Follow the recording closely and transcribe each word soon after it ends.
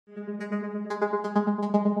Hello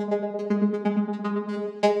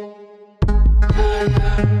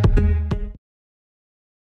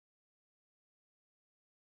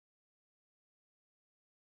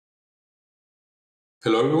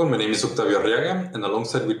everyone, my name is Octavio Arriaga, and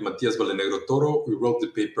alongside with Matias Valdenegro-Toro, we wrote the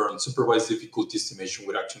paper on supervised difficulty estimation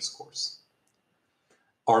with action scores.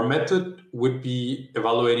 Our method would be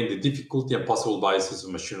evaluating the difficulty and possible biases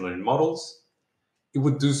of machine learning models. It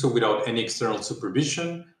would do so without any external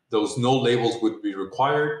supervision, thus no labels would be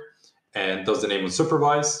required, and thus the name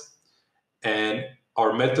unsupervised. And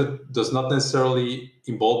our method does not necessarily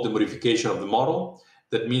involve the modification of the model.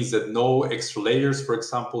 That means that no extra layers, for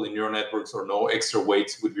example, in neural networks, or no extra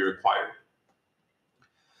weights would be required.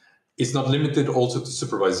 It's not limited also to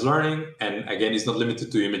supervised learning, and again, it's not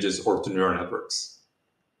limited to images or to neural networks.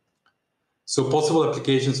 So possible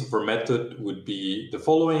applications of our method would be the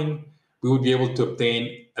following. We would be able to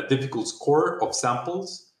obtain a difficult score of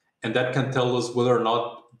samples, and that can tell us whether or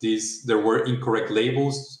not there were incorrect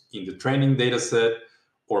labels in the training data set,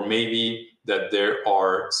 or maybe that there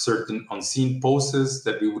are certain unseen poses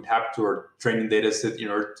that we would have to our training data set in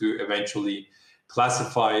order to eventually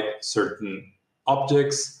classify certain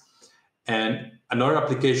objects. And another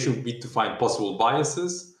application would be to find possible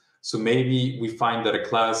biases. So maybe we find that a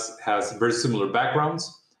class has very similar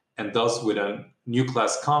backgrounds, and thus when a new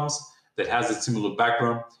class comes that has a similar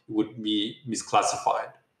background, it would be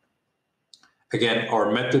misclassified. Again,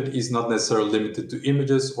 our method is not necessarily limited to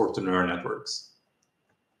images or to neural networks.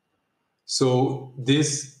 So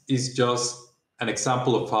this is just an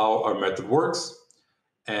example of how our method works.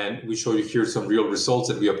 And we show you here some real results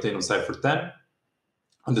that we obtained on Cypher 10.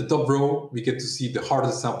 On the top row, we get to see the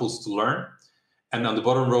hardest samples to learn. And on the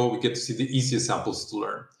bottom row, we get to see the easiest samples to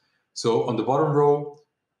learn. So on the bottom row,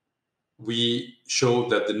 we show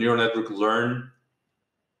that the neural network learned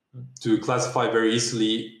to classify very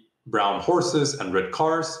easily brown horses and red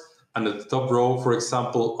cars. And at the top row, for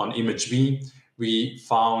example, on image B, we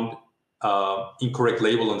found incorrect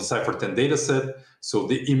label on the Cypher 10 dataset. So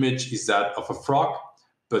the image is that of a frog,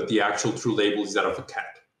 but the actual true label is that of a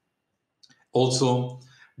cat. Also,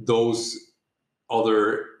 those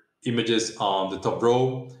other images on the top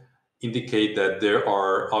row indicate that there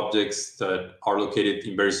are objects that are located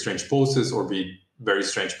in very strange poses or with very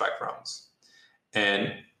strange backgrounds.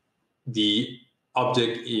 And the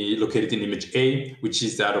object located in image A, which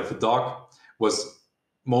is that of a dog, was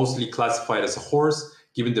mostly classified as a horse,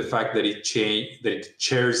 given the fact that it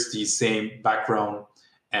shares the same background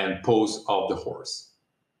and pose of the horse.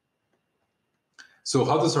 So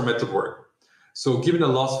how does our method work? So given a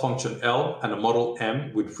loss function L and a model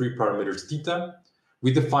M with free parameters theta,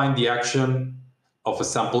 we define the action of a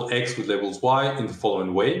sample X with labels Y in the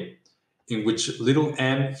following way, in which little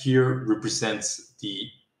n here represents the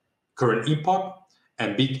current epoch,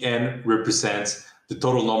 and big N represents the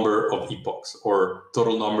total number of epochs, or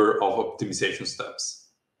total number of optimization steps.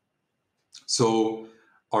 So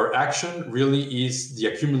our action really is the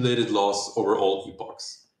accumulated loss over all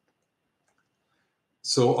epochs.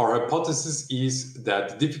 So our hypothesis is that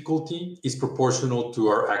the difficulty is proportional to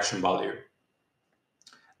our action value.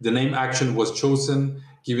 The name action was chosen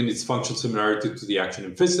given its functional similarity to the action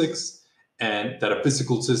in physics, and that a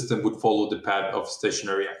physical system would follow the path of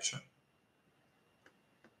stationary action.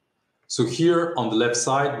 So here on the left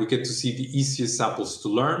side, we get to see the easiest samples to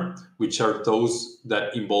learn, which are those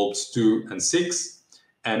that involves 2 and 6.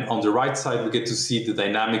 And on the right side, we get to see the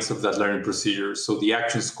dynamics of that learning procedure, so the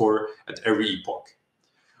action score at every epoch.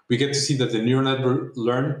 We get to see that the neural network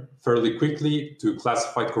learned fairly quickly to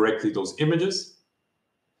classify correctly those images.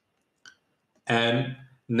 And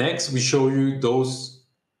next, we show you those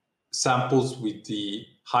samples with the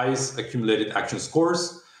highest accumulated action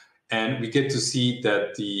scores. And we get to see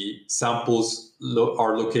that the samples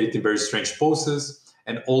are located in very strange poses,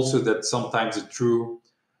 and also that sometimes the true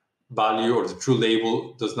value or the true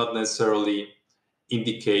label does not necessarily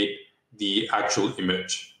indicate the actual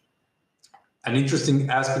image. An interesting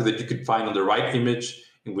aspect that you could find on the right image,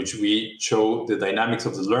 in which we show the dynamics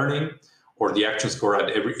of the learning or the action score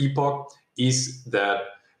at every epoch, is that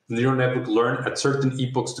the neural network learned at certain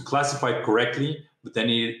epochs to classify it correctly, but then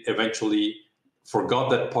it eventually forgot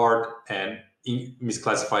that part and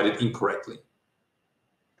misclassified it incorrectly.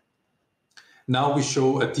 Now we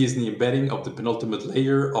show a t-SNE embedding of the penultimate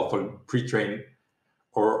layer of a pre-trained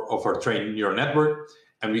or of our trained neural network,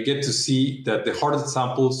 and we get to see that the hardest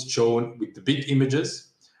samples shown with the big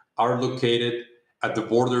images are located at the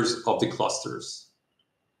borders of the clusters.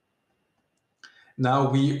 Now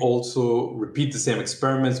we also repeat the same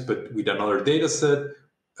experiments, but with another data set,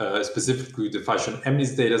 specifically the fashion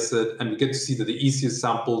MNIST data set, and we get to see that the easiest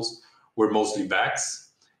samples were mostly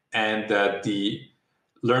backs, and that the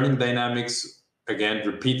learning dynamics, again,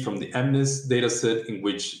 repeat from the MNIST dataset in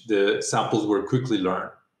which the samples were quickly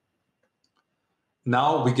learned.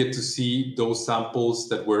 Now we get to see those samples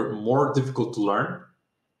that were more difficult to learn.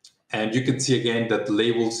 And you can see again that the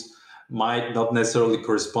labels might not necessarily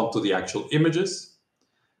correspond to the actual images.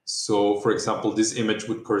 So for example, this image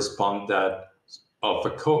would correspond that of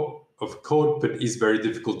a code, but is very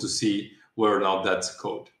difficult to see whether or not that's a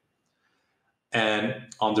code. And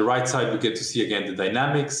on the right side, we get to see again the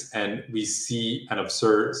dynamics, and we see and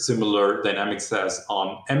observe similar dynamics as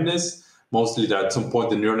on MNIST, mostly that at some point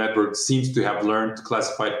the neural network seems to have learned to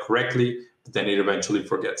classify it correctly, but then it eventually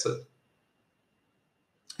forgets it.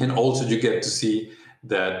 And also you get to see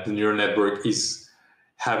that the neural network is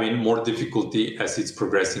having more difficulty as it's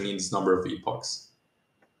progressing in its number of epochs.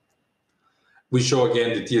 We show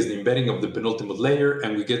again the TSD embedding of the penultimate layer,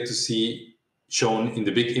 and we get to see shown in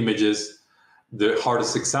the big images the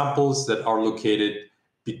hardest examples that are located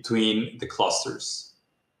between the clusters.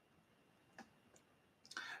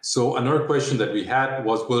 So another question that we had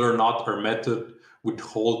was whether or not our method would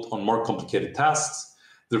hold on more complicated tasks.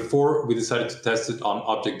 Therefore, we decided to test it on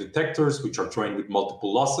object detectors, which are trained with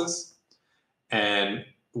multiple losses. And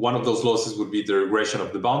one of those losses would be the regression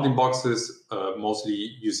of the bounding boxes,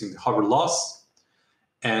 mostly using the hover loss,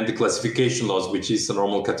 and the classification loss, which is a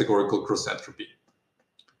normal categorical cross entropy.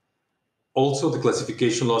 Also, the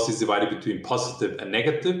classification loss is divided between positive and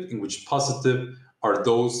negative, in which positive are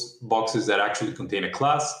those boxes that actually contain a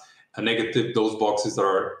class, and negative, those boxes that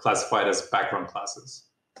are classified as background classes.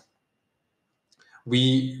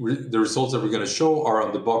 The results that we're going to show are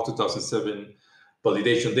on the BOC 2007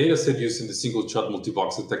 validation dataset using the single-shot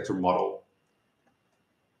multi-box detector model.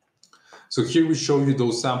 So here we show you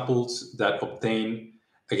those samples that obtain,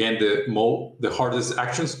 again, the hardest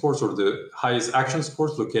action scores or the highest action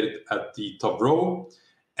scores located at the top row,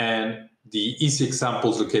 and the easy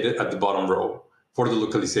examples located at the bottom row for the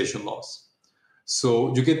localization loss.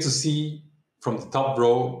 So you get to see from the top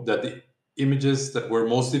row that the images that were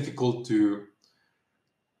most difficult to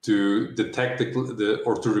detect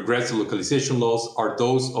or to regress the localization loss are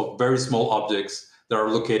those of very small objects that are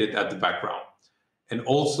located at the background. And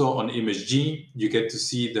also on image G, you get to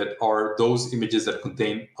see that are those images that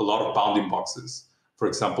contain a lot of bounding boxes, for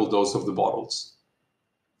example, those of the bottles.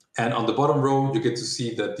 And on the bottom row, you get to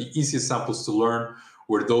see that the easiest samples to learn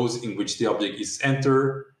were those in which the object is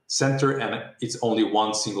center and it's only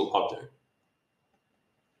one single object.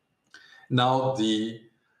 Now, the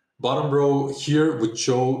bottom row here would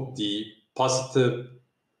show the positive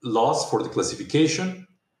loss for the classification.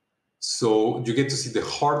 So you get to see the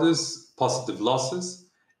hardest positive losses,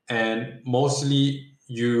 and mostly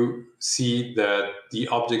you see that the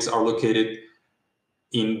objects are located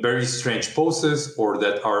in very strange poses or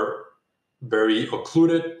that are very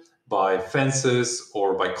occluded by fences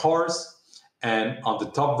or by cars. And on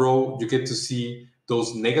the top row, you get to see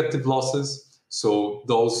those negative losses. So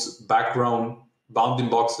those background bounding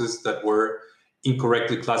boxes that were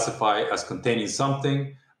incorrectly classified as containing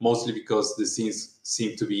something, mostly because the scenes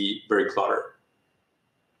seem to be very cluttered.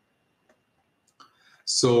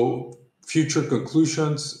 So future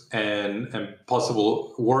conclusions and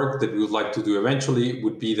possible work that we would like to do eventually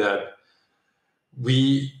would be that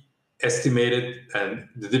we estimated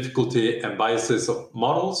the difficulty and biases of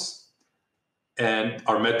models, and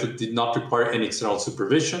our method did not require any external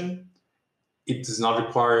supervision. It does not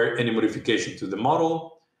require any modification to the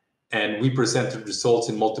model, and we presented results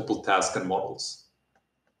in multiple tasks and models.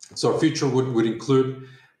 So our future would include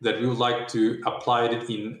that we would like to apply it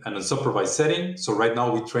in an unsupervised setting. So right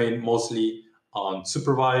now we train mostly on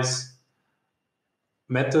supervised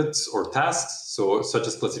methods or tasks, so such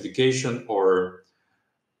as classification or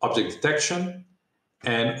object detection.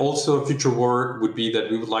 And also future work would be that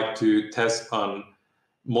we would like to test on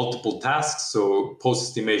multiple tasks, so pose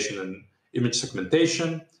estimation and image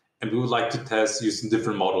segmentation, and we would like to test using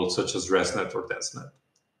different models such as ResNet or DensNet.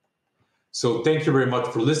 So thank you very much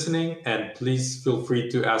for listening, and please feel free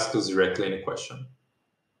to ask us directly any question.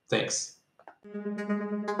 Thanks.